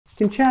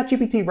Can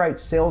ChatGPT write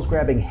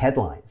sales-grabbing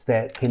headlines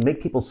that can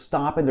make people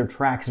stop in their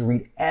tracks and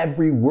read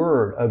every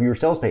word of your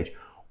sales page?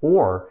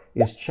 Or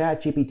is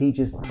ChatGPT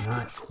just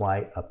not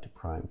quite up to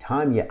prime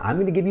time yet? I'm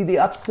going to give you the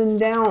ups and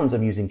downs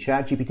of using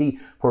ChatGPT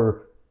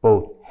for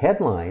both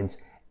headlines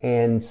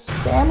and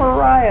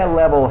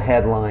samurai-level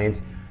headlines,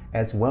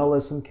 as well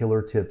as some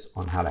killer tips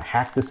on how to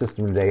hack the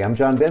system today. I'm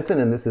John Benson,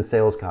 and this is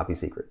Sales Copy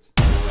Secrets.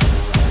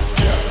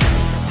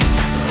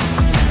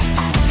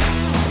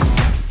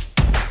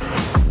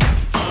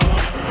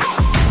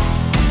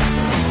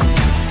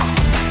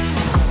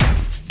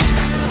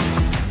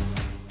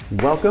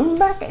 Welcome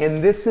back,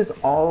 and this is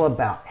all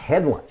about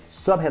headlines,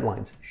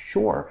 subheadlines,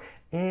 sure,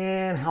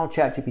 and how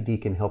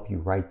ChatGPT can help you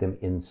write them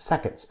in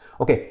seconds.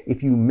 Okay,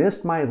 if you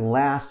missed my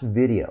last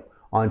video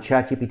on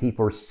ChatGPT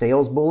for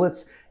sales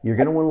bullets, you're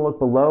going to want to look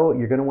below.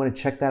 You're going to want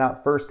to check that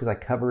out first because I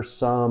cover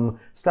some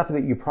stuff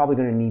that you're probably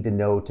going to need to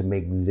know to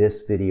make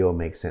this video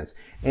make sense.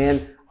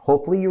 And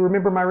hopefully you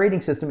remember my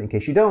rating system. In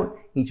case you don't,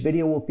 each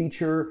video will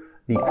feature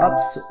the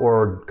ups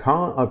or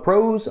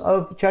pros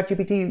of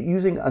ChatGPT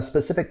using a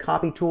specific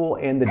copy tool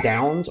and the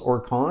downs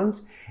or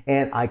cons.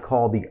 And I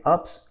call the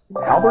ups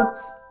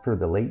Halberts for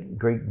the late,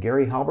 great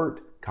Gary Halbert,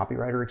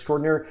 copywriter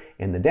extraordinaire,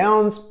 and the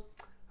downs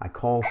I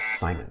call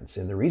Simons.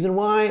 And the reason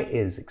why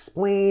is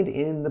explained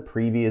in the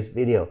previous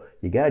video.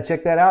 You got to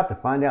check that out to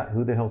find out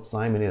who the hell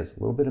Simon is. A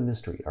little bit of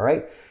mystery, all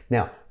right?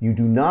 Now, you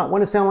do not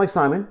want to sound like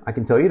Simon. I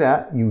can tell you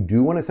that. You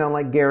do want to sound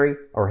like Gary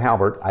or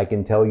Halbert. I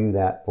can tell you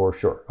that for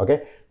sure,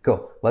 okay?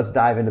 Cool. Let's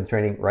dive into the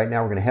training. Right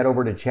now, we're going to head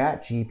over to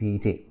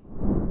ChatGPT.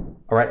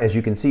 All right, as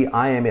you can see,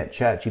 I am at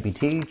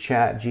ChatGPT,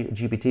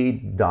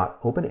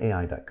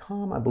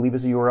 chatgpt.openai.com, I believe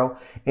is the URL.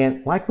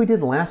 And like we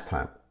did last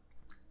time,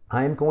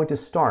 I am going to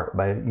start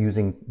by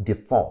using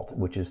default,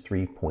 which is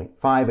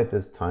 3.5 at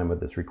this time of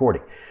this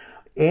recording.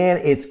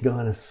 And it's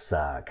going to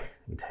suck.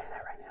 Let me tell you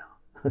that right now.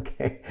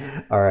 Okay.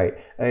 All right.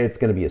 It's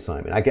going to be a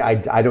Simon. I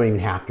don't even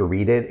have to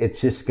read it. It's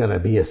just going to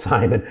be a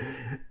Simon.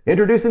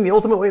 Introducing the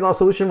ultimate weight loss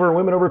solution for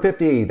women over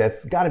 50.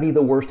 That's got to be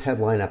the worst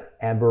headline I've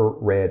ever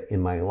read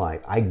in my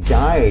life. I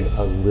died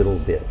a little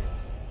bit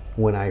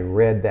when I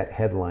read that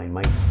headline.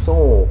 My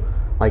soul,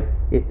 like,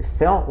 it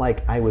felt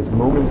like I was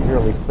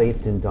momentarily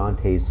placed in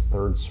Dante's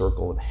third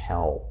circle of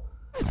hell.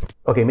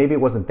 Okay, maybe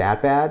it wasn't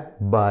that bad,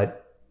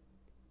 but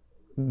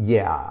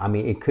yeah, I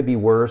mean, it could be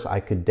worse. I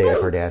could date a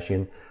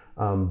Kardashian,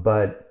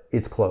 but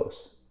it's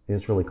close.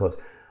 It's really close.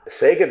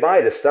 Say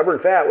goodbye to stubborn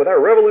fat with our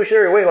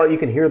revolutionary weight loss. You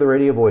can hear the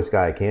radio voice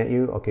guy, can't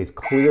you? Okay, it's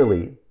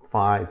clearly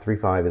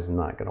 3.5 is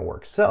not going to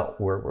work. So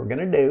what we're going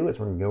to do is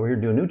we're going to go over here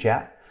and do a new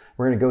chat.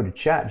 We're going to go to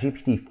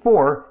ChatGPT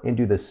 4 and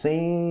do the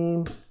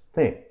same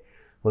thing.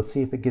 Let's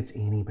see if it gets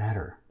any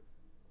better.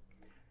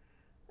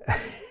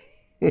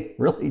 It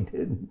really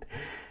didn't.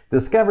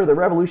 Discover the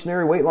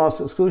revolutionary weight loss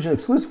solution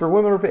exclusive for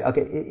women over 50.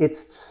 Okay,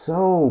 it's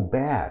so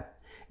bad.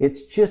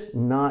 It's just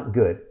not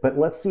good. But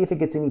let's see if it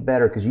gets any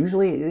better, because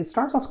usually it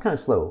starts off kind of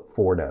slow,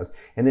 4 does,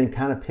 and then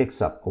kind of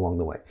picks up along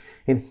the way.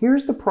 And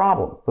here's the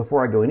problem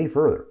before I go any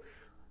further.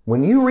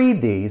 When you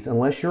read these,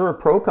 unless you're a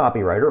pro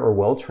copywriter or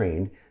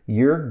well-trained,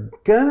 you're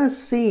gonna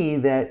see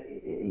that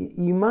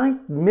you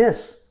might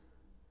miss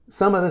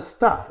some of this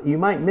stuff. You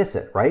might miss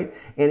it, right?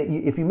 And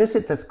if you miss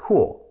it, that's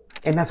cool.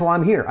 And that's why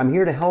I'm here. I'm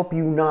here to help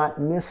you not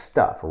miss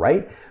stuff,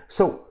 right?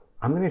 So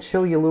I'm going to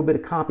show you a little bit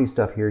of copy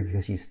stuff here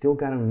because you still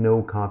got to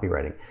know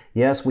copywriting.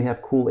 Yes, we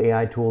have cool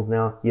AI tools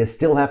now. You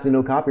still have to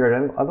know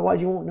copywriting.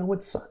 Otherwise, you won't know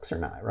what sucks or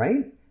not,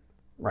 right?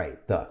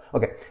 Right. Duh.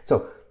 Okay.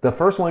 So the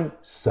first one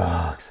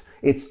sucks.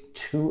 It's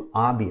too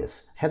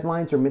obvious.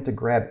 Headlines are meant to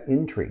grab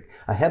intrigue.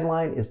 A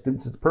headline is,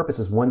 the purpose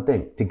is one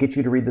thing, to get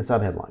you to read the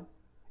subheadline.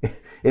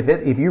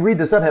 If you read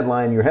the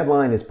subheadline, your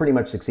headline is pretty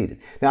much succeeded.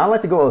 Now, I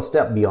like to go a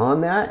step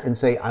beyond that and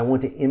say I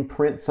want to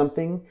implant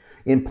something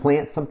in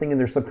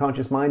their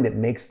subconscious mind that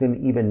makes them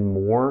even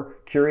more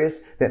curious,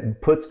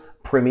 that puts,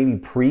 maybe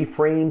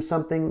pre-frames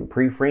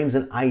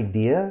an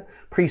idea,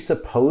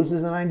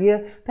 presupposes an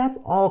idea. That's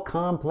all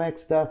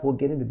complex stuff. We'll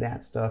get into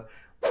that stuff.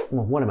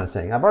 Well, what am I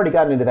saying? I've already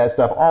gotten into that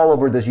stuff all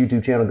over this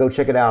YouTube channel. Go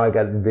check it out. I've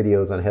got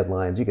videos on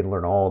headlines. You can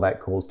learn all that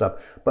cool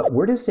stuff. But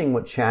we're just seeing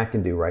what Chat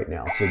can do right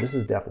now. So this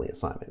is definitely an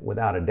assignment,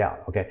 without a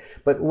doubt. Okay.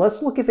 But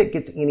let's look if it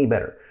gets any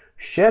better.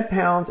 Shed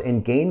pounds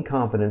and gain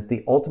confidence,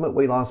 the ultimate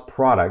weight loss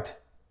product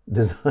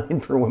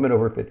designed for women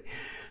over 50.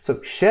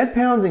 So shed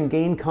pounds and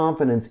gain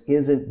confidence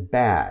isn't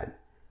bad.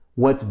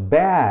 What's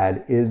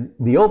bad is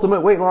the ultimate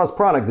weight loss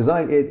product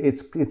design.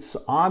 It's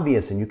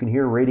obvious, and you can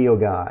hear Radio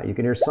Guy. You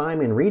can hear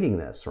Simon reading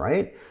this,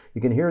 right? You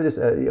can hear this.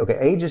 Okay,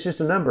 age is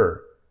just a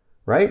number,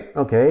 right?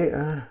 Okay,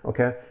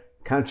 okay,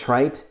 kind of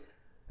trite.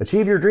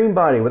 Achieve your dream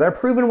body with our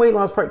proven weight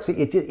loss product.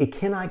 See, it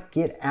cannot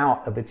get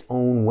out of its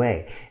own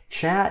way.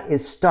 Chat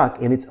is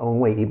stuck in its own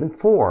way, even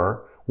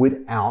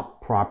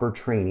without proper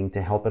training to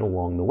help it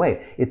along the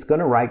way. It's going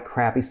to write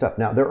crappy stuff.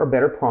 Now, there are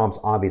better prompts,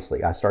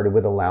 obviously. I started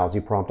with a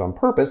lousy prompt on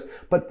purpose,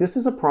 but this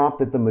is a prompt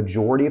that the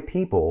majority of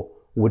people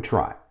would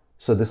try.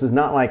 So this is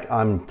not like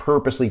I'm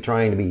purposely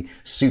trying to be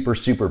super,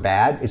 super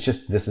bad. It's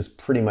just, this is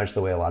pretty much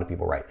the way a lot of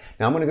people write.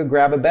 Now I'm going to go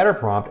grab a better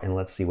prompt and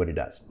let's see what it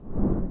does.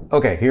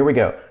 Okay, here we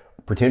go.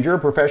 Pretend you're a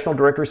professional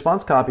direct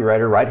response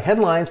copywriter. Write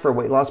headlines for a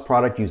weight loss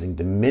product using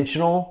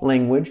dimensional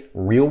language,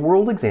 real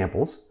world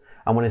examples.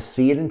 I want to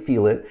see it and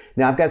feel it.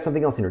 Now I've got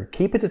something else in here.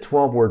 Keep it to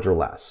 12 words or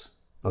less.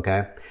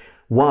 Okay.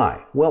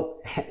 Why? Well,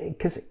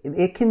 because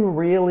it can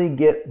really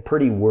get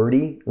pretty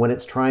wordy when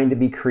it's trying to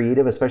be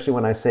creative, especially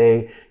when I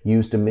say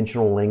use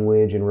dimensional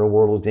language and real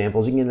world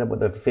examples. You can end up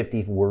with a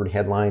 50-word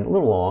headline, a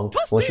little long,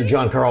 unless you're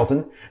John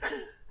Carlton.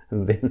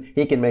 Then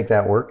he can make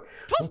that work.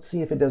 Let's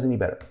see if it does any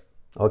better.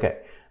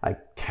 Okay, I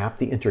tap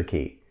the enter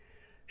key.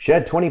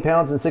 Shed 20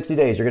 pounds in 60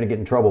 days. You're going to get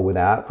in trouble with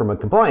that from a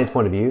compliance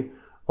point of view.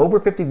 Over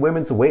 50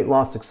 women's weight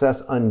loss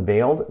success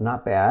unveiled.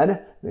 Not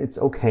bad. It's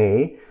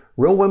okay.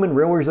 Real women,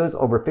 real results,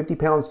 over 50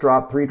 pounds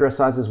drop, 3 dress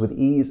sizes with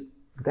ease.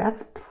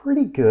 That's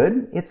pretty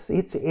good.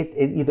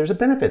 There's a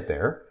benefit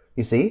there.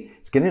 You see,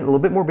 it's getting a little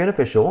bit more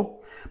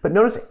beneficial. But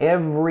notice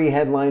every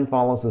headline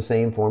follows the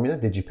same formula.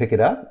 Did you pick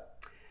it up?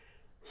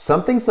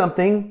 Something,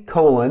 something,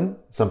 colon,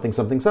 something,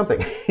 something, something.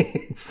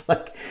 It's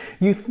like,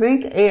 you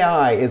think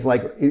AI is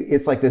like,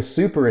 it's like this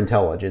super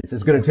intelligence.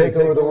 It's going to take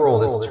over the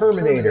world. It's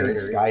Terminator,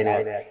 it's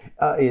Skynet.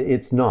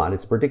 It's not.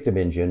 It's a predictive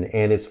engine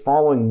and it's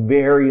following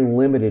very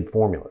limited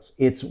formulas.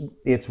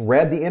 It's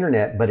read the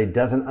internet, but it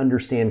doesn't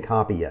understand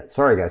copy yet.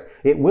 Sorry guys.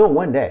 It will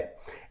one day.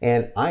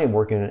 And I am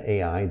working on an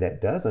AI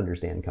that does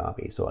understand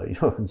copy. So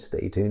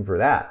stay tuned for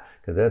that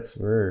because that's,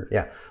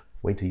 yeah,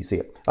 wait till you see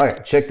it. All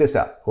right, check this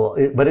out. Well,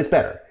 but it's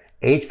better.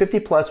 Age 50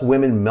 plus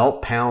women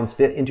melt pounds,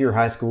 fit into your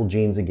high school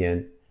jeans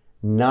again.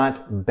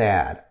 Not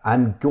bad.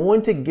 I'm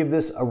going to give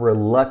this a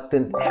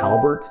reluctant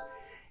Halbert.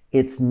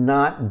 It's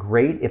not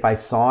great. If I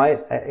saw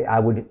it,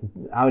 I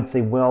would say,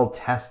 well,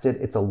 test it.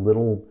 It's a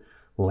little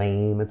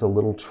lame. It's a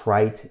little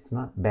trite. It's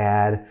not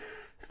bad.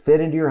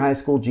 Fit into your high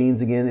school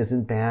jeans again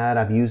isn't bad.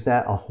 I've used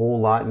that a whole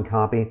lot in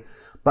copy.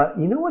 But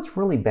you know what's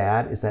really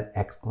bad is that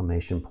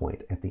exclamation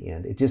point at the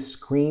end. It just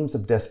screams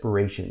of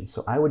desperation.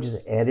 So I would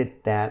just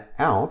edit that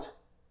out.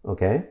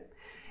 Okay.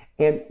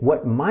 And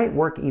what might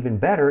work even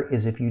better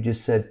is if you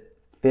just said,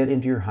 fit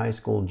into your high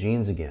school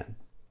jeans again.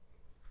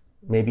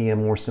 Maybe a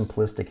more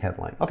simplistic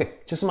headline. Okay,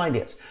 just some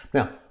ideas.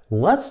 Now,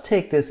 let's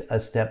take this a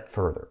step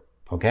further.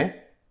 Okay.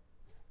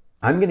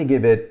 I'm going to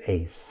give it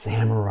a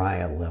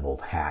samurai level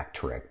hack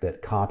trick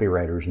that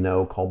copywriters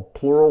know called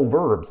plural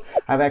verbs.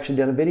 I've actually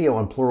done a video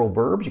on plural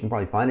verbs. You can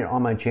probably find it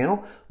on my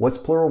channel. What's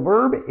plural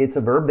verb? It's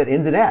a verb that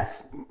ends in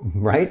S,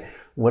 right?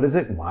 What is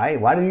it?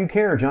 Why do you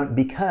care, John?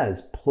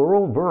 Because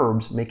plural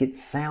verbs make it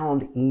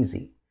sound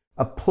easy.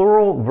 A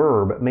plural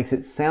verb makes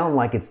it sound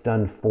like it's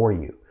done for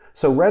you.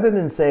 So rather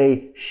than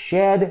say,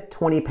 shed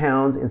 20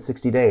 pounds in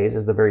 60 days,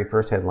 as the very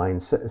first headline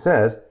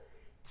says,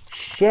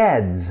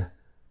 sheds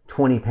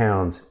 20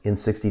 pounds in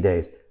 60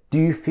 days. Do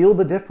you feel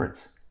the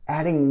difference?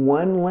 Adding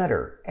one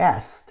letter,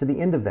 S, to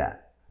the end of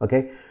that.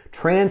 Okay?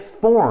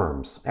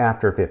 Transforms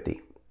after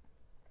 50.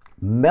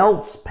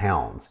 Melts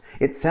pounds.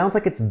 It sounds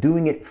like it's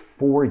doing it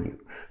for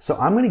you. So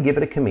I'm going to give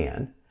it a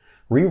command.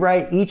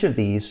 Rewrite each of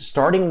these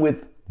starting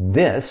with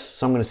this.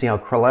 So I'm going to see how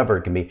clever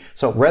it can be.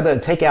 So rather than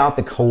take out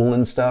the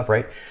colon stuff,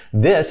 right?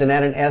 This and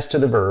add an S to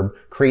the verb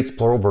creates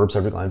plural verb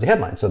subject lines of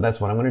headlines. So that's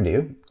what I'm going to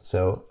do.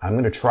 So I'm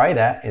going to try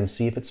that and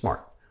see if it's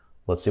smart.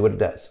 Let's see what it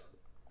does.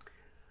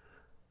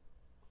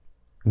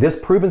 This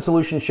proven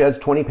solution sheds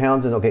 20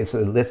 pounds. And okay,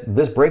 so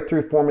this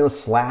breakthrough formula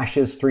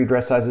slashes 3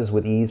 dress sizes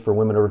with ease for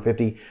women over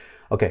 50.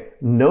 Okay,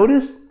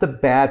 notice the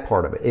bad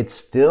part of it. It's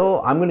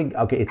still,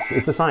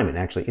 it's assignment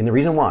actually. And the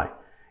reason why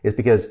is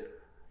because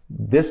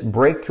this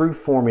breakthrough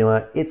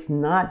formula, it's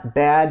not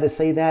bad to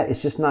say that.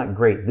 It's just not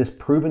great. This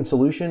proven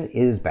solution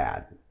is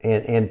bad.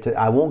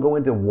 I won't go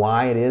into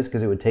why it is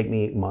because it would take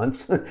me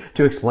months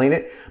to explain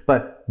it.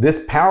 But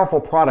this powerful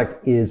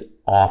product is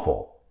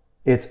awful.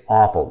 It's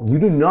awful. You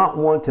do not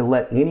want to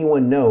let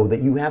anyone know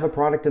that you have a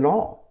product at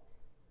all.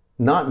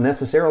 Not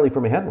necessarily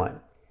from a headline,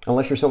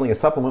 unless you're selling a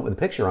supplement with a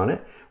picture on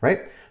it,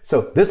 right?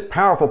 So this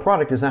powerful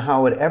product is not how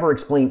I would ever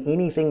explain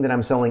anything that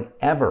I'm selling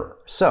ever.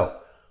 So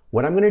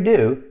what I'm going to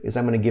do is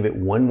I'm going to give it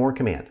one more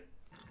command.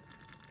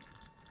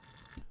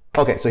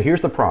 Okay, so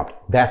here's the prompt.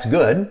 That's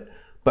good.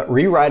 But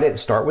rewrite it,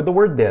 start with the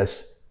word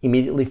this,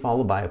 immediately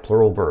followed by a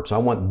plural verb. So I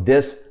want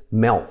this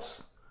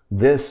melts,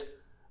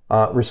 this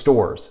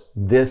restores,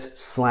 this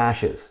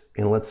slashes,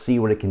 and let's see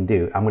what it can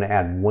do. I'm going to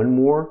add one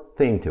more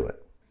thing to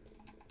it.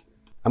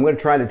 I'm going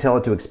to try to tell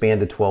it to expand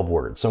to 12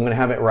 words. So I'm going to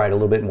have it write a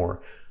little bit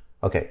more.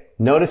 Okay,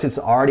 notice it's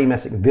already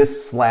messing,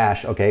 this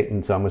slash, okay,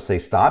 and so I'm going to say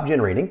stop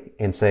generating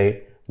and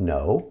say,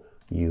 no,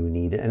 you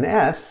need an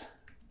S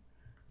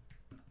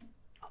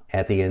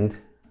at the end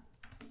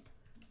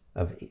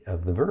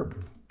of the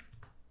verb.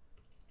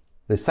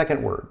 The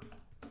second word,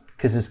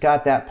 because it's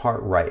got that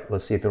part right.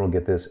 Let's see if it'll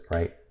get this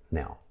right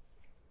now.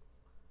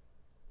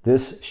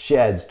 This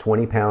sheds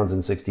 20 pounds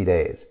in 60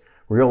 days.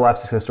 real life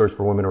success stories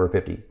for women over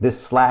 50. This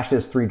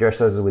slashes 3 dress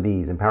sizes with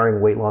ease,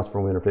 empowering weight loss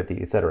for women over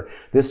 50, etc.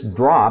 This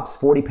drops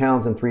 40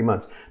 pounds in 3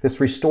 months. This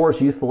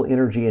restores youthful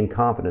energy and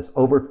confidence.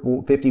 Over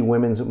 50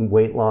 women's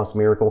weight loss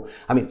miracle.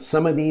 I mean,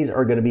 some of these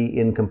are going to be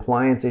in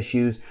compliance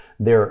issues.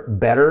 They're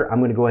better. I'm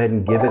going to go ahead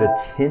and give it a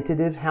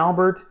tentative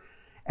Halbert.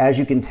 As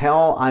you can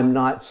tell, I'm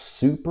not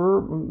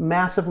super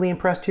massively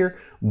impressed here,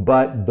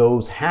 but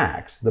those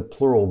hacks, the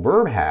plural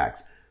verb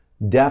hacks,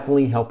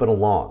 definitely help it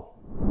along.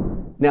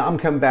 Now, I'm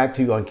coming back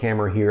to you on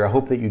camera here. I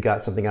hope that you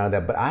got something out of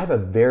that, but I have a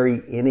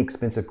very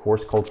inexpensive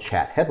course called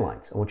Chat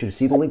Headlines. I want you to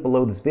see the link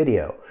below this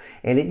video,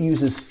 and it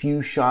uses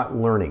Few Shot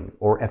Learning,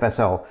 or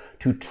FSL,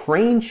 to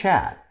train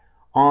chat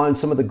on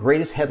some of the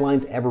greatest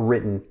headlines ever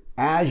written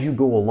as you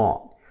go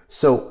along.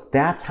 So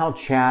that's how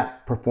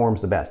chat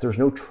performs the best. There's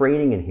no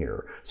training in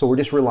here. So we're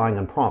just relying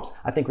on prompts.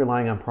 I think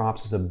relying on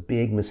prompts is a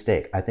big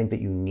mistake. I think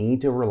that you need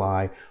to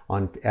rely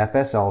on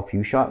FSL,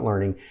 Few Shot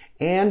Learning,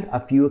 and a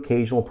few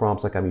occasional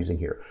prompts like I'm using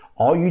here.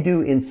 All you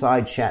do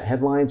inside Chat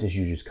Headlines is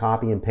you just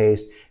copy and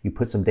paste. You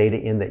put some data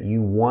in that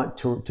you want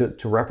to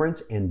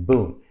reference, and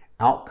boom,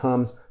 out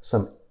comes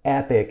some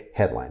epic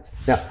headlines.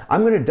 Now,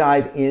 I'm going to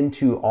dive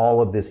into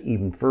all of this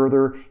even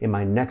further in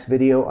my next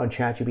video on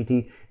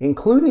ChatGPT,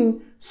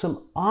 including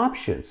some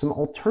options, some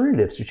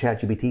alternatives to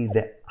ChatGPT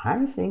that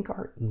I think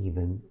are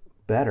even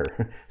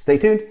better. Stay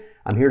tuned.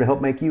 I'm here to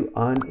help make you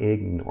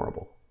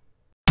unignorable.